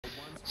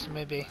So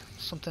maybe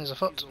something's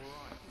afoot.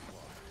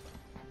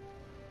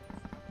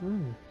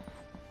 Hmm.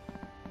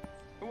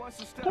 I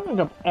don't think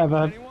I've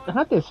ever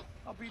had this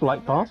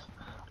flight path.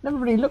 Never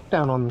really looked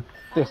down on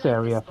this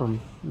area from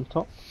the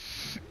top.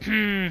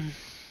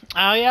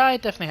 Oh yeah, I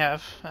definitely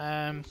have.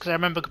 Because I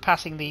remember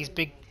passing these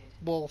big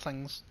wall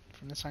things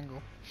from this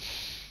angle.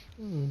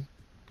 Hmm.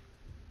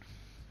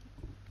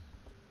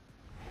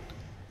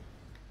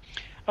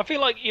 I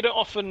feel like you don't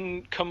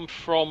often come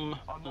from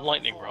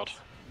Lightning Rod.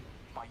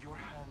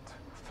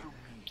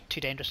 Too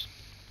dangerous.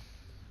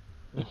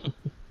 That'd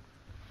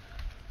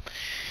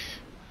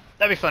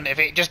be fun if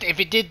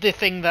it did the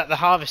thing that the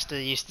Harvester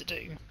used to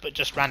do, but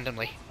just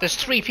randomly. There's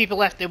 3 people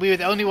left. We were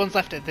the only ones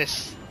left at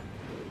this,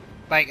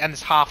 and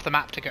there's half the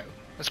map to go.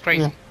 That's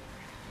crazy. Yeah.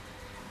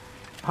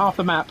 Half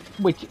the map,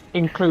 which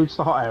includes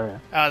the hot area.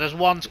 There's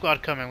 1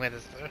 squad coming with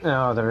us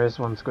though. Oh, there is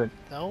one squid.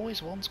 There's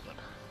always 1 squad.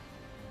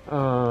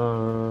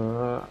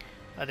 Uh.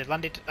 Oh, they've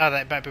landed. Oh,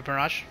 that might be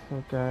Mirage.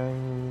 Okay.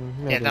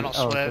 Maybe. Yeah, they're not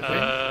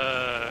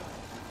swerving.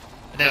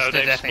 No,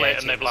 they've split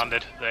and they've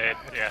landed.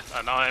 Yeah,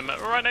 and I'm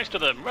right next to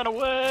them. Run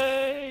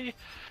away!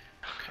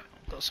 Okay,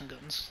 got some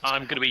guns.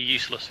 I'm going to be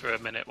useless for a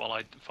minute while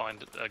I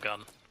find a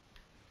gun.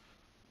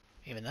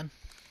 Even then.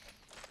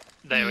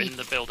 They're in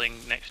the building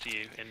next to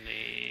you in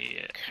the...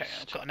 Okay,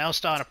 I've got an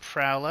L-Star and a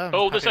Prowler.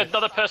 Oh, there's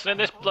another person in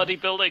this bloody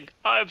building!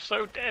 I'm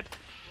so dead!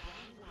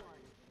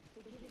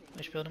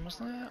 Which building was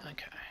that?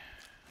 Okay.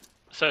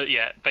 So,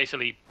 yeah,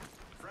 basically,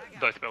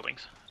 both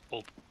buildings.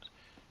 All...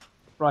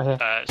 Right here.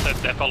 So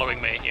they're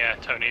following me. Yeah,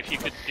 Tony, if you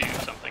could do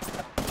something.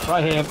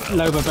 Right here.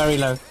 Low, but very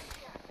low.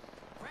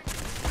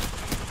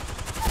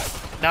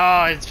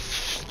 No,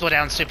 it's blood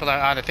down super low.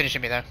 Oh, they're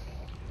finishing me though.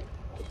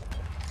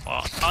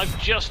 Well, I've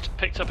just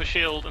picked up a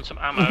shield and some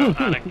ammo,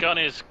 and a gun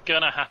is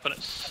gonna happen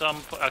at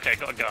some point. Okay,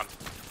 got a gun.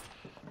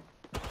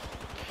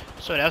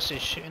 So what else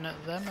is shooting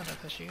at them? I don't know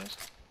if that's you guys.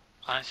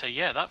 I say,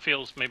 yeah, that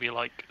feels maybe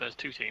like there's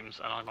 2 teams,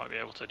 and I might be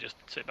able to just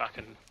sit back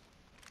and...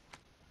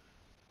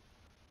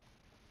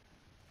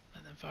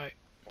 Let them fight.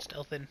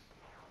 Stealth in.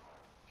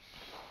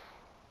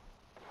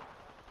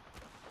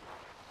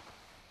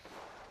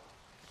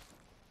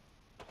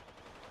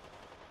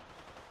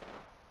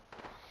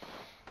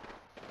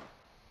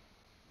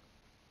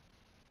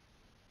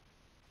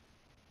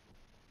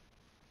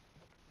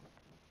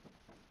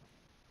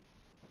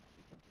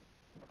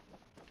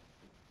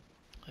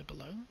 They're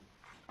below?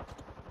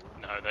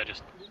 No, they're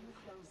just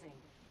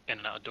in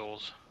and out of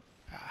doors.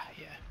 Ah,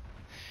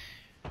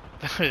 yeah.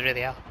 They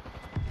really are.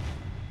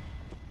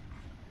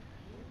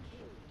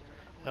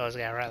 Oh, there's a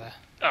guy right there.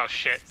 Oh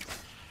shit.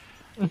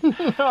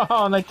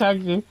 Oh, they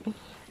tagged you.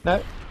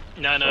 No.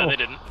 No, Oh. they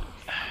didn't.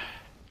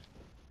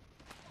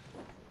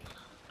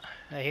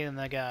 They're healing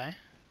their guy.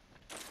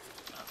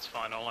 That's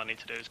fine, all I need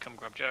to do is come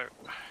grab Joe.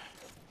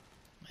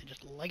 They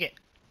just leg it.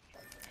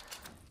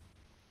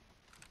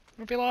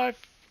 We'll be alive.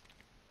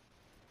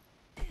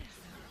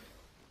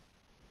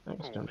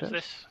 Thanks, Ooh, John is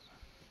Jones.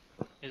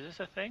 this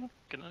a thing?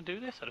 Can I do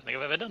this? I don't think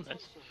I've ever done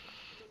this.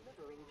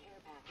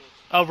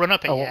 Oh, run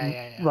up it. Oh,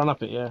 Yeah. Run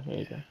up it, yeah. Here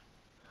you go.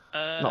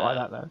 Not like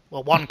that, though.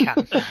 Well, 1 can.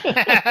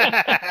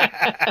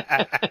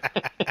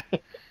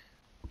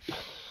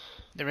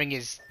 The ring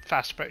is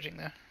fast approaching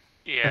there.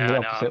 Yeah, the I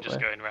know, I'm opposite just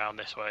way. going around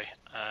this way.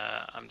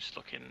 I'm just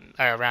looking...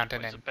 Oh, around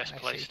and where's in. the best I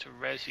place see. to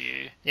res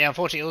you? Yeah,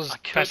 unfortunately, us I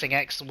could- pressing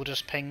X will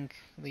just ping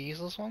the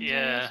useless ones. I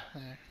Yeah. guess.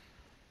 Yeah.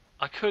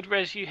 I could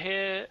res you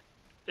here.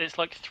 It's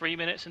like 3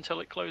 minutes until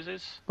it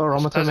closes.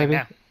 Barometer, Closing maybe?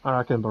 now. I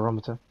reckon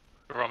barometer.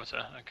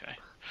 Barometer, okay.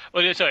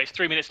 Well, yeah, sorry, it's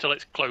 3 minutes till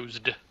it's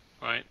closed,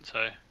 right?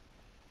 So...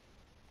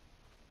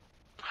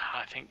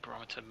 I think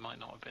barometer might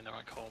not have been the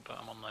right call, but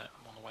I'm on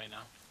the way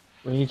now.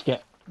 We need to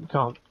get...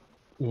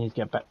 You need to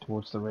get back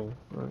towards the ring.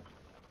 Right.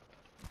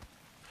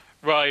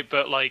 Right,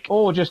 but like...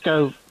 Or just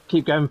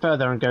keep going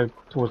further and go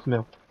towards the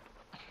mill.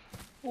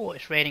 Oh,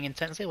 it's raining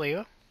intensely. Where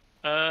you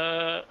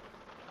are? Uh...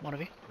 One of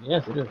you.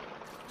 Yes, it is.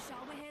 Shall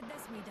we head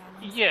this way,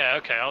 darling? Yeah,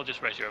 okay, I'll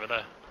just res you over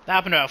there. That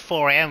happened about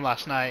 4 AM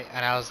last night,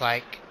 and I was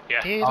like,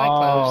 Yeah. did I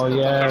close the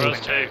yeah. For windows?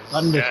 us too.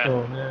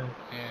 Thunderstorm, yeah.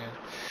 Yeah.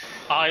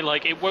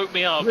 It woke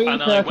me up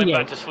and I went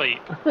back to sleep.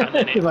 And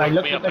then it Because I woke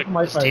looked me up at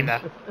my There's a team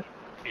phone. there.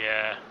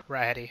 Yeah,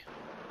 Right ahead of you.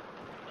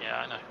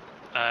 yeah, I know.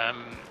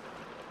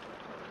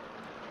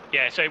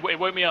 Yeah, so it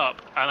woke me up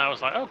and I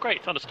was like, oh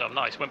great, thunderstorm,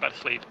 nice. Went back to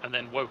sleep and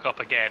then woke up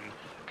again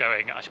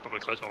going, I should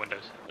probably close my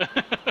windows.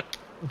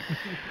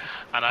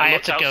 And I I had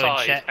looked to go and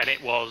outside check. and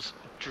it was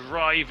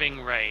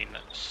driving rain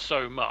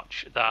so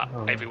much that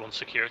Oh. everyone's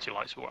security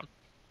lights were on.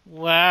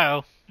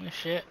 Wow. Oh,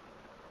 shit.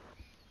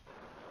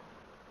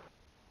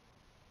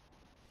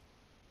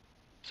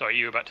 Sorry,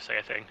 you were about to say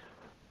a thing.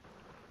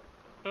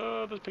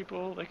 Oh, there's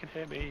people, they can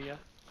hear me, yeah.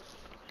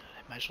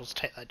 Might as well just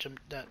take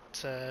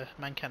that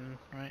man cannon,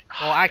 right?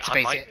 Or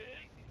activate I it.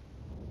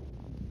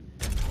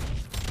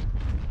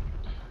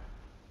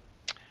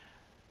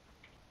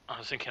 I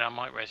was thinking I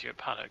might raise you a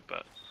paddock,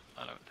 but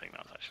I don't think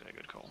that's actually a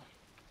good call.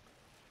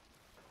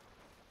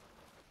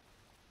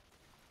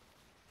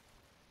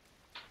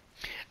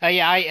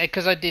 Yeah,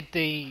 because I did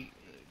the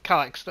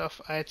metallic stuff,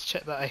 I had to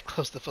check that I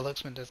closed the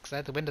Velux windows because I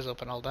had the windows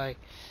open all day.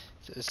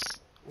 So it was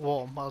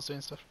warm while I was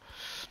doing stuff.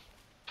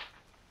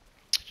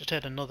 Just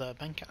heard another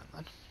bank cannon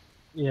then.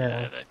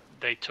 Yeah.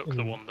 They took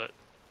the one that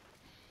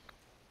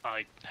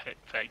I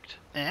faked.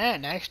 Yeah,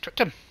 nice, tricked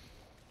him.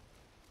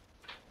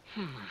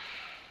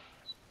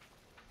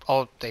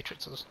 Or they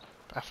tricked us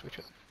after we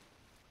tricked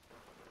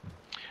them.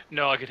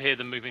 No, I could hear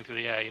them moving through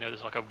the air. You know,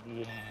 there's like a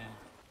whoom.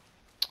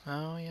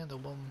 Oh yeah, the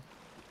one.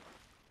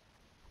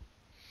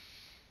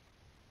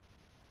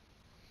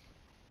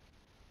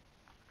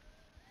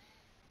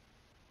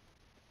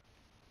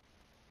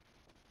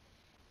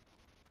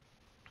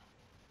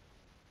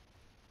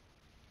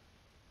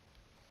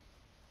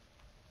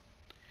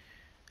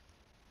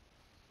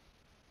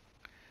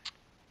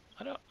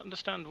 I don't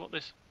understand what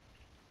this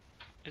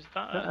is. Is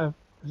that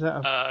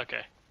a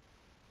Okay.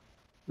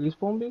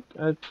 respawn beak?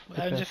 What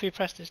happens if we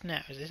press this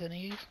now? Is this any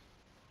use?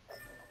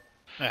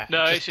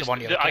 No, just it's the just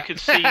one you look I at. could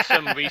see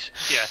some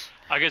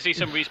I could see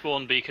some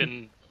respawn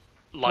beacon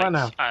lights, Right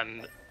now.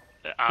 and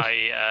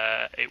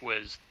it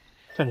was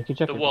Tony, can you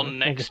check the it, one please?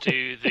 next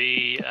to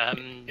the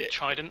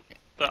trident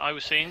that I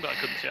was seeing, but I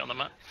couldn't see it on the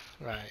map.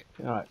 Right.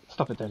 Alright,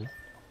 stop it then.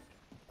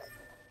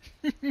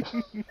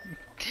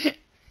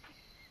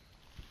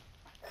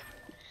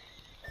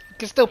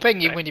 Can still ping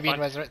you Okay, when you're being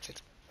fine.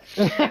 resurrected.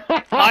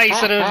 I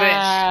son of a bitch!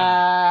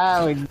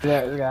 Ah, we knew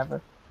it was gonna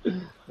happen.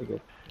 We're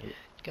good.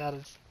 God,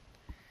 it's...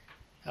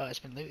 Oh, it's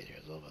been looted here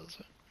as well, by the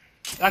way.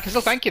 I can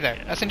still thank you though.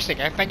 That's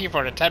interesting. I thank you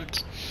for an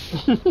attempt.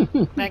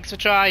 Thanks for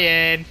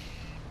trying.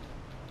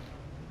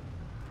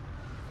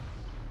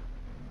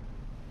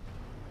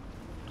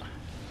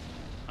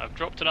 I've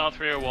dropped an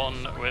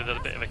R301 with a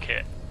bit of a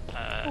kit.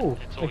 Ooh,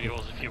 It's all thank you.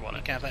 yours if you want You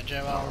it. can have that,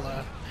 Joe.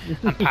 I'll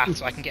and path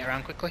so I can get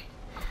around quickly.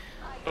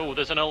 Oh,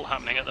 there's an ult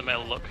happening at the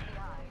mill. Look.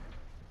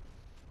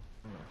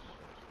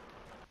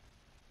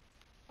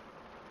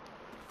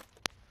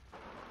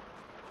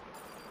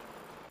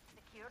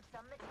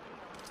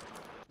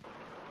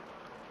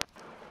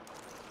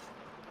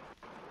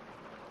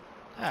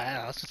 Oh,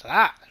 yeah, listen to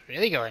that.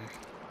 Really going.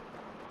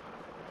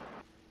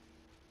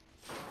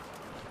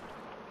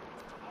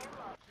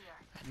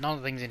 None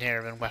of the things in here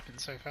have been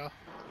weapons so far.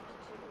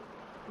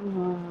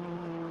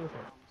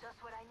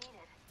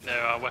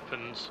 There are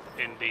weapons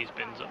in these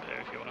bins up here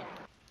if you want them.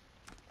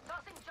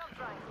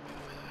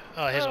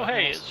 Oh, here's Oh, one.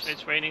 hey,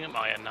 it's raining at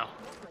my end now.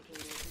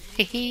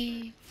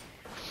 Hehe.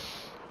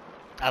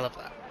 I love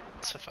that.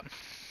 It's so fun.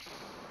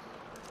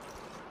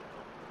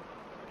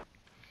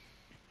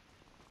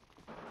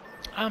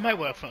 I might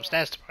work from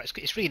upstairs tomorrow.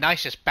 It's really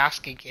nice just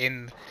basking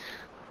in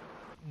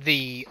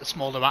the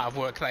small amount of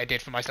work that I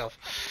did for myself.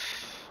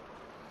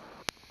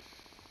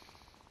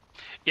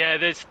 Yeah,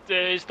 there's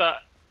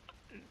that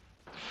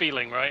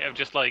feeling, right, of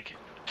just like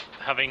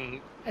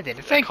having I did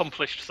a thing.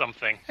 accomplished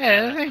something.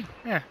 Yeah, I think,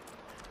 yeah.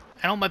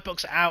 And all my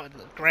books are out and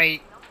look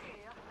great.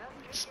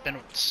 It's been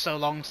so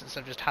long since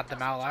I've just had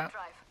them all out.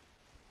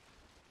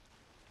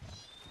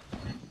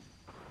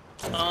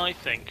 I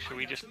think, should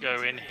we just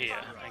go in here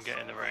and get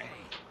in the ring?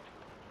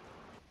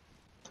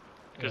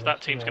 Because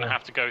that team's going to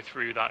have to go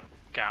through that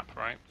gap,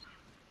 right?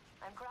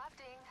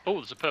 Oh,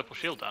 there's a purple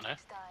shield down here.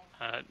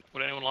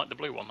 Would anyone like the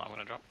blue one that I'm going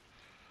to drop?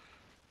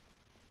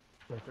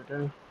 Where's it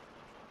going?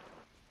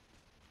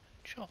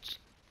 Shots.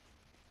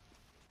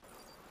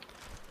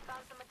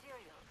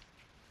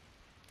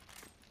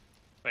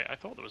 Wait, I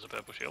thought there was a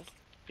purple shield.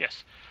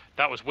 Yes.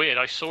 That was weird.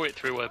 I saw it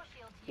through a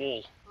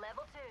wall.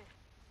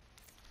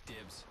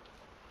 Dibs.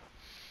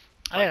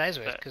 Oh yeah, that is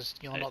weird, because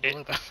you're not the it-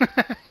 Luba.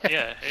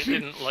 Yeah, it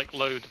didn't like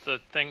load the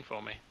thing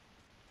for me.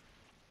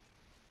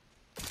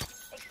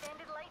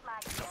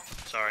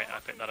 Sorry, I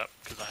picked that up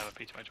because I have a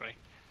P220.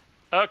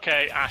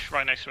 Okay, Ash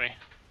right next to me.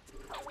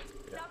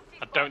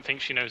 I don't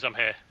think she knows I'm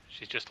here.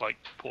 She's just like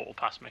portal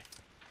past me.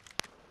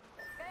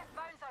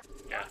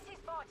 Yeah.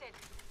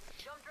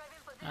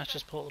 That's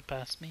just portaled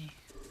past me.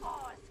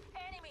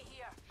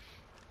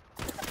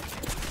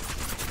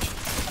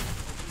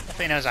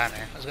 Definitely knows I'm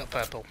here. I've got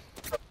purple.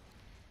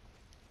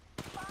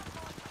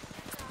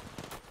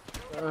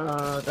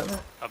 Don't know.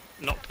 I've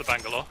knocked the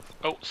Bangalore.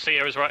 Oh,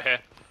 Sia is right here.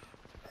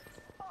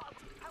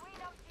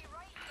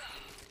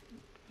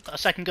 Got a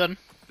second gun.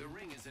 The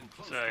ring is in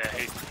close. So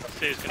yeah,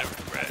 Sia's gonna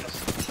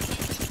res.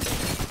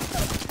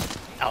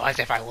 Oh, as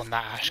if I won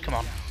that, Ash. Come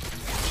on.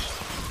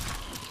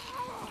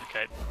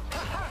 Okay.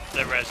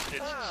 The res.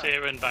 It's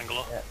Sia and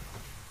Bangalore.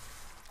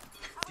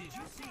 Did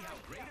you see how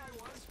great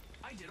I was?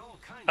 I did all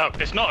kinds Oh,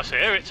 it's not a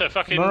Sia, it's a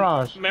fucking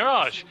Mirage.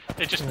 Mirage.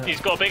 It just he's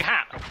got a big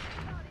hat.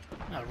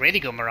 Oh, really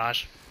good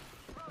Mirage.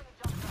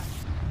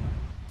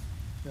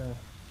 Yeah.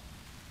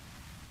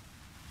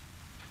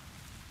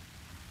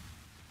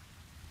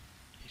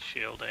 He's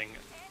shielding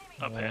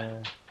up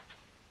here.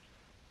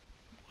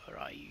 Where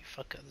are you,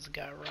 fucker? There's a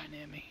guy right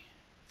near me.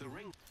 The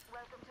ring.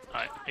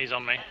 Right, he's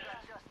on me.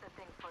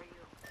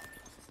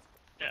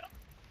 Yeah.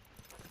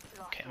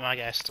 Okay, my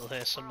guy's still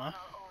here somewhere.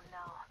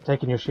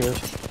 Taking your shield. Go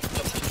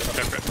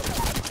for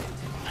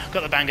it.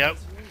 Got the bango.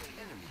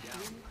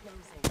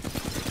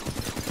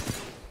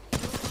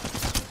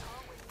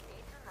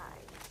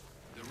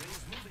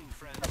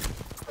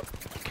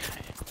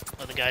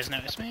 the guys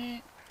notice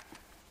me.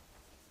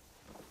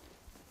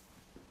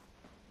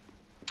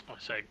 I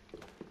say,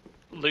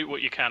 loot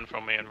what you can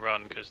from me and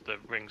run because the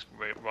ring's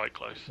right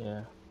close.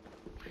 Yeah.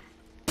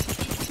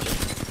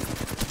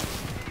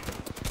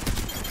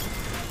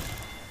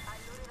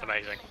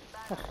 Amazing.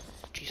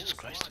 Jesus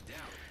Christ. Down.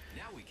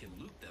 Now we can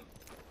loot them.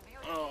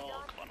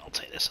 Oh, come on, I'll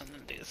take this and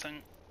then do the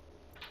thing.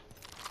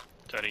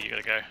 Tony, you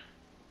gotta go.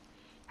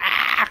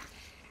 Ah!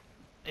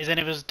 Is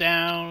any of us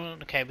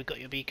down? Okay, we've got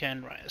your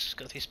beacon. Right, let's just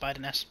go through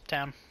Spider Nest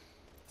Town.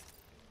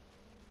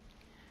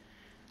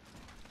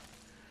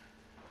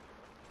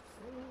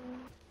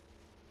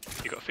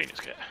 You got a Phoenix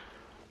kit.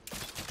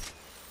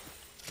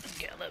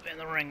 Get a little bit in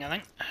the ring, I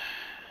think.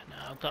 No,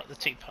 I've got the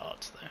 2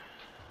 parts though.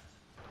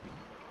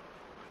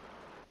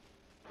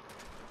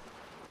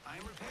 I'm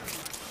repairing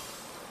myself.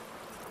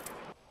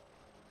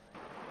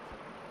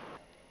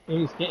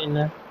 He's getting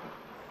there.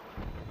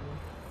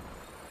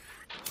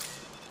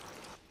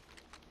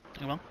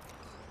 Come on.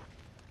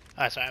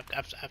 Oh, sorry,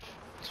 I've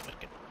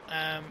spoken.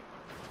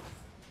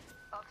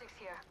 Optics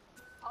here.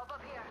 Hop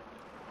up here.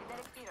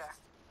 Kinetic speeder.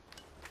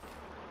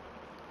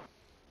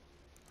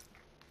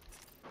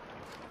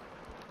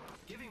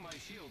 Giving my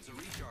shields a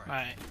recharge.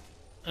 Right,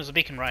 there's a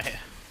beacon right here.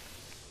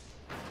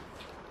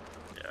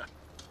 Yeah.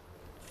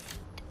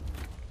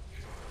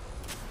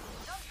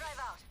 Don't drive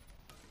out.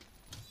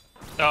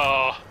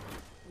 Oh,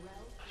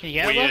 Can you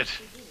get over? weird.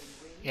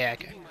 Yeah,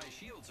 okay. Giving my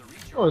shields a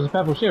recharge. Oh, there's a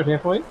purple shield here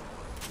for you.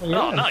 Well,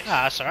 yeah, Oh, nice.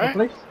 Ah, that's alright.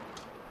 Please.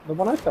 The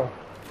one I stole.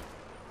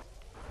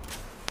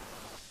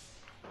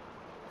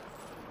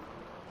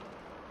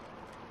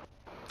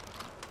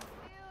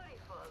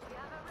 Beautiful. We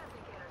have a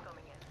replicator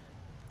coming in.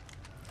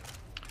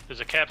 There's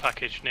a care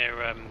package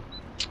near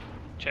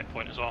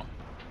checkpoint as well.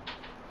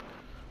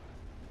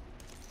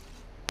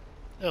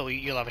 Oh,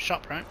 you'll have a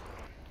shop, right?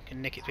 You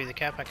can nick it through the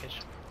care package.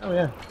 Oh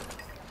yeah.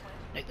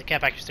 Nick the care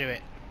package through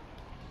it.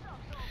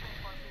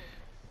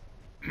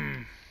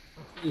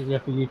 Easier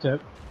for you to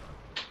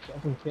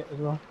get some kit as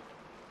well.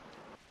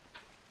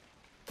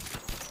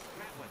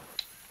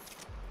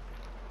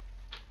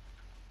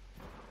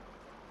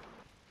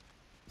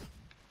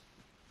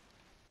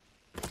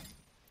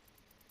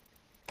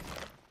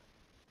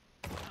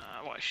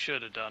 What I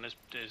should have done is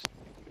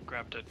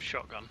grabbed a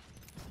shotgun.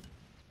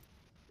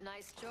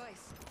 Nice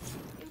choice.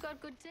 You've got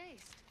good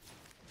taste.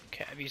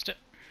 Okay, I've used it.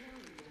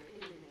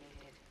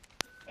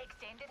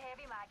 Extended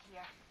heavy mag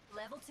here.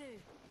 Level 2.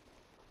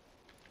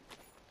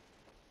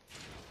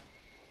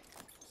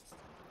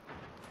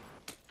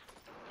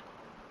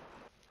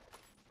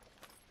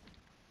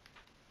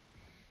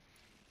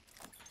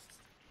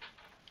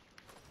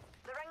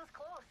 The ring's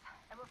close,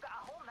 and we've got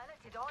a whole minute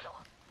to dawdle.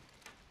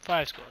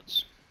 5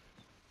 squads.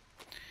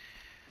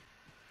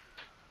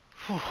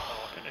 Whew.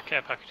 Oh, I think the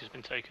care package has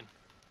been taken.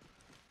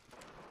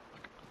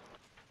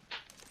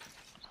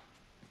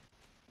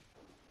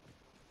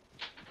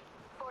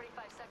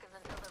 45 seconds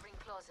until the ring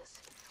closes.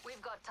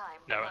 We've got time.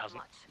 No, it not hasn't.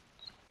 much.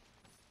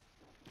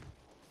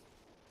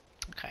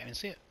 I can't even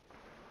see it.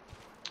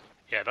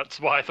 Yeah, that's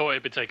why I thought it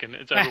had been taken.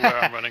 It's over where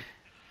I'm running.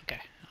 Okay,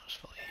 that was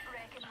fully.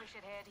 Reckon we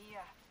should head here.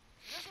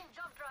 Using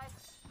jump drive.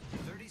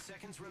 30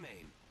 seconds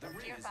remain. The ring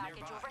Gear is package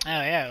nearby. over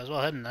Oh yeah, it was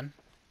well hidden then.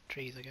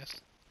 Trees, I guess.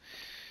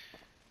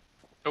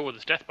 Oh, well,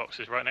 there's death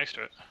boxes right next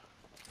to it.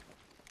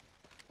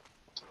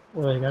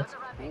 Well, there you go. There's a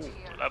rampage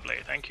here. Lovely,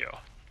 thank you.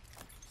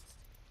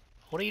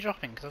 What are you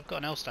dropping? Because I've got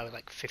an L-Star with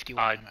like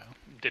 51 I ammo.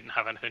 didn't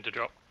have anything to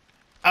drop.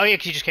 Oh yeah,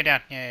 because you just came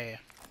down. Yeah, yeah, yeah.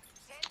 10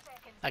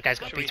 seconds. That guy's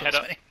got Should a we beetle. head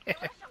up? hasn't he?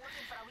 Unless you're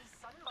looking for a wee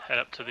sunburn. Head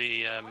up to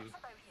the What's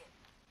about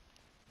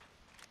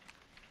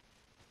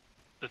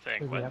here?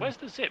 thing. Where's the Where's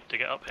the zip to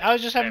get up here? I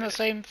was just having There the it is.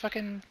 same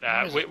fucking.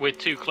 We're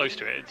too close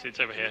to it. It's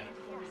over here.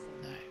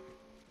 No.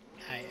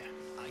 Ah,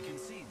 yeah. I can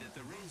see that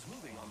the ring's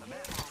moving on the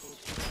map.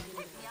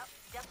 Yep,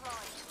 deploying.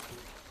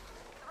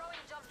 Throwing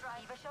jump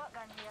drive. A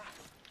shotgun here.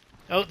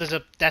 Oh, there's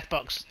a death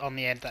box on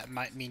the end. That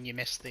might mean you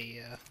missed the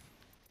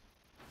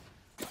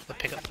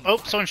pickup. Oh,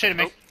 someone shooting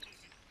me. Oh.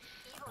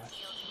 Evil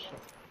shield here.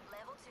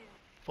 Level 2.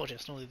 Fortunately,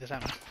 it's not only this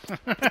ammo.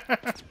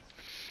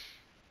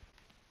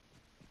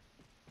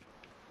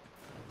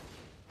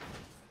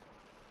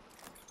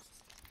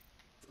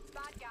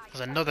 Bad guy.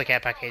 There's another care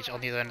package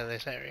on the other end of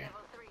this area.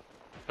 Level 3.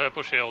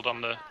 Purple shield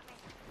on the.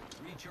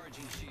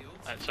 Recharging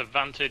shields. It's a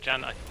Vantage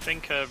and I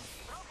think a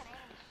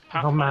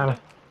Oh man.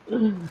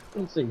 Pathfinder.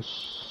 Let's see.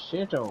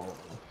 Shit all.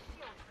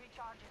 Shield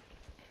recharging.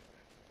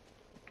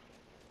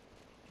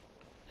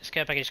 This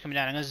care package is coming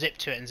down. I'm gonna zip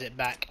to it and zip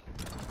back.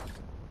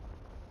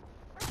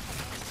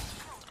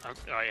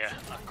 Oh yeah,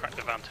 I've cracked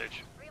the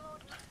Vantage.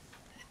 Reload.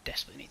 It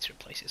desperately needs to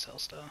replace its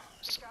L-Star.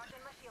 Charging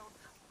my shields.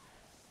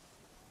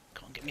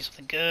 Come on, get me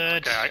something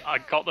good. Okay, I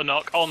got the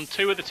knock on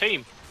 2 of the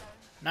team.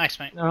 Nice,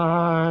 mate.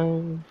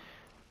 No.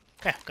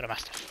 Okay, got a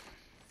Mastiff.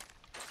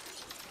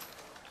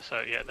 So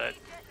yeah, Get there.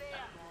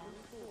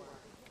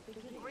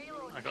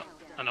 Reload. I got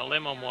a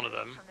limb on one of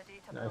them From the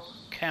data Nice. pool.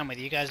 Okay, I'm with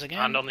you guys again.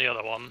 and on the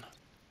other one.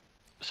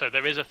 So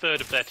there is a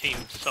third of their team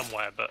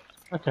somewhere, but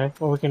Okay,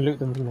 well we can loot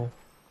them from there.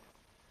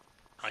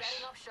 nice.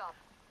 Setting up shop.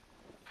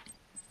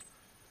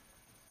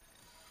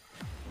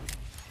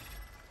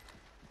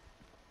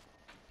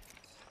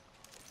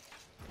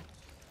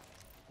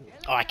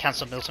 Oh, I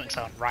cancelled Milton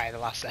McSalon right at the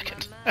last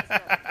second.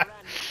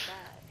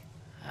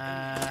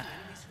 Enemy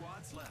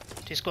squads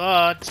left. 2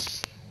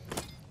 squads.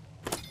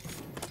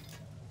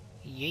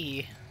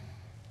 Yeah.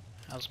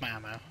 How's my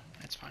ammo?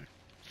 It's fine.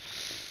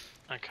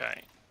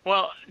 Okay.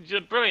 Well,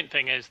 the brilliant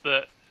thing is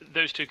that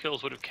those 2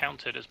 kills would have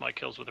counted as my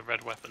kills with a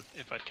red weapon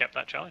if I'd kept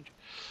that challenge.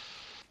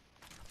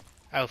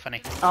 Oh,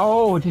 funny.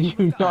 Oh, did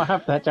you not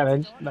have that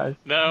challenge? No.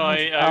 No,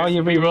 I Oh,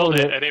 you re-rolled re-rolled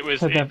it, and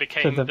to it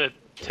became the- the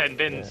 10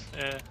 bins.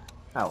 Yeah.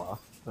 Oh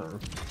well.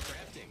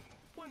 Crafting.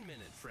 1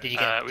 minute, friend. Did you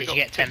get? We've Did got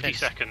you get 10 50 bits?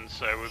 seconds,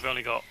 so we've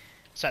only got.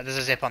 So there's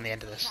a zip on the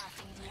end of this.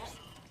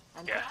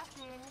 Yeah.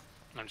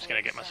 I'm just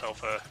gonna get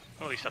myself a.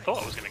 Or at least I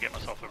thought I was gonna get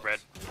myself a red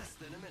Less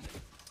than a minute.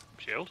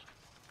 shield.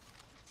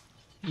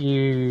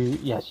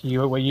 Yes,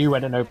 you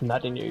went and opened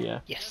that, didn't you? Yeah.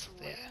 Yes.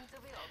 Yeah.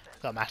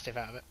 Got a mastiff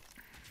out of it.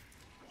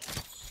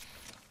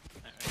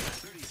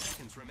 30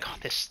 seconds remaining. God,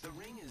 this The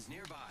ring is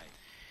nearby.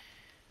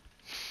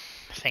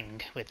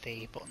 thing with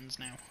the buttons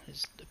now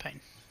is a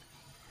pain.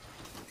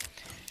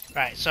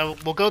 Right, so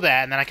we'll go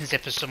there and then I can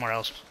zip us somewhere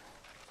else.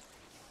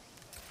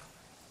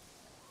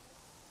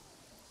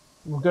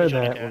 We'll go Which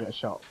one there. you We'll do? get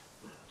shot.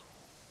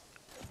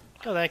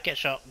 Go there, get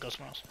shot, go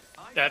somewhere else.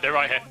 Yeah, they're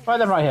right here. Right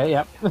there, right here.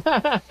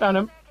 Yep. Found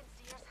him.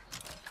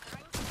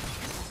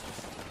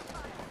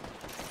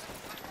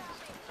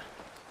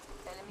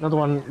 Another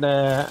one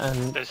there,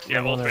 and There's yeah,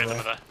 another all one 3 of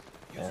over them are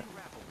there. there.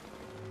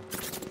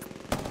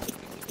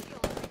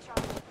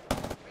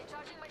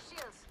 Recharging my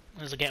shields.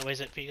 There's a getaway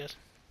zip for you guys.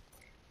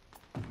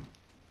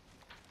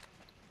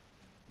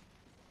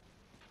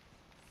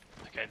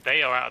 Okay,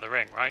 they are out of the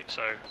ring, right?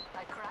 So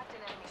I cracked an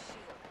enemy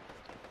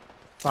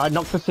shield. Right,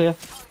 knocked us here.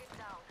 Target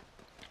down.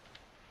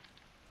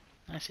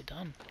 Nicely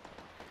done.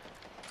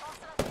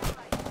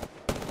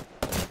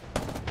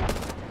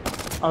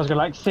 I was gonna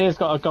like, Sear's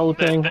got a gold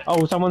thing.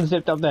 Oh, someone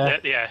zipped up there.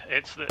 yeah,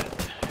 it's the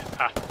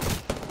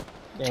path,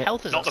 Yeah,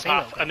 Health is not the at zero.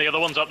 path, and the other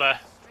one's up there,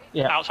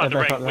 yeah, outside the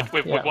they're ring both up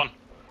with there. with one.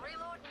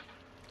 Reloading.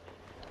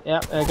 Yeah,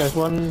 there goes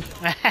one.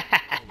 I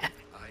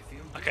feel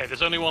Okay,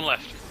 there's only one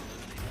left.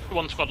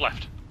 1 squad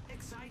left.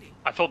 exciting.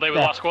 I thought they were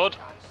the Yeah. last squad.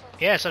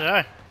 Yeah, so did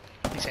I.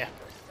 He's here.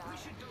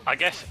 I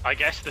guess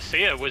the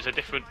Seer was a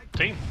different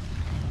team.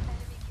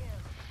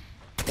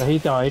 So he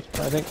died,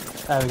 I think.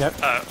 There we go.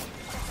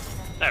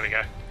 There we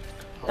go.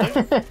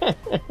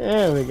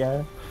 There we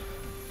go.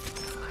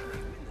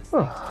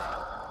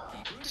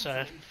 It's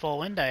a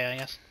 4-win day, I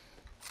guess.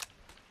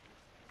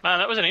 Man,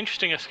 that was an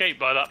interesting escape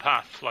by that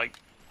path. Like,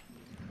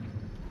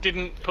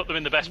 didn't put them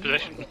in the best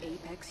position.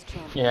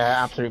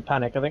 Yeah, absolute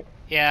panic, I think.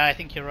 Yeah, I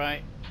think you're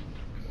right.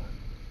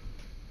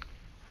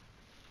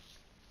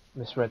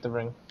 Misread the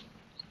ring.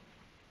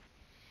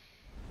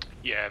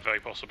 Yeah, very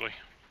possibly.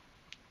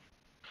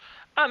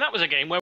 And that was a game where